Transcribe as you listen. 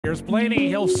Here's Blaney.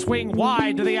 He'll swing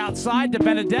wide to the outside.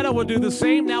 DiBenedetto will do the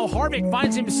same. Now Harvick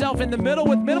finds himself in the middle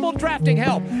with minimal drafting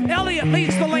help. Elliott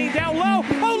leads the lane down low.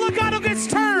 Oh, Logano gets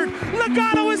turned.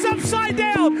 Logano is upside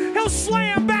down. He'll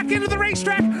slam back into the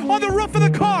racetrack on the roof of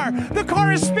the car. The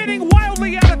car is spinning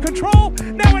wildly out of control.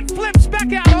 Now it flips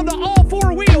back out onto all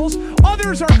four wheels.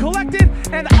 Others are collected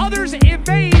and others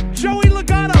evade Joey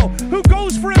Logano, who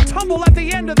goes for a tumble at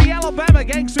the end of the Alabama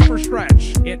Gang Super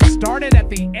Stretch. It started at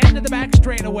the end of the back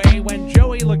straightaway when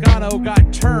Joey Logano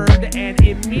got turned, and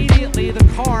immediately the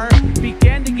car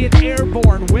began to get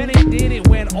airborne. When it did, it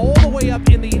went all the way up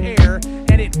in the air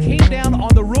and it came down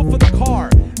on the roof of the car.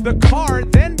 The car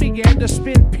then began to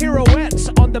spin pirouettes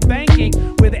on the banking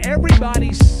with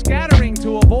everybody scattering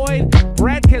to avoid.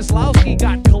 Brad Keselowski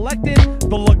got collected.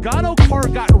 The Logano car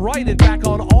got righted back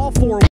on all four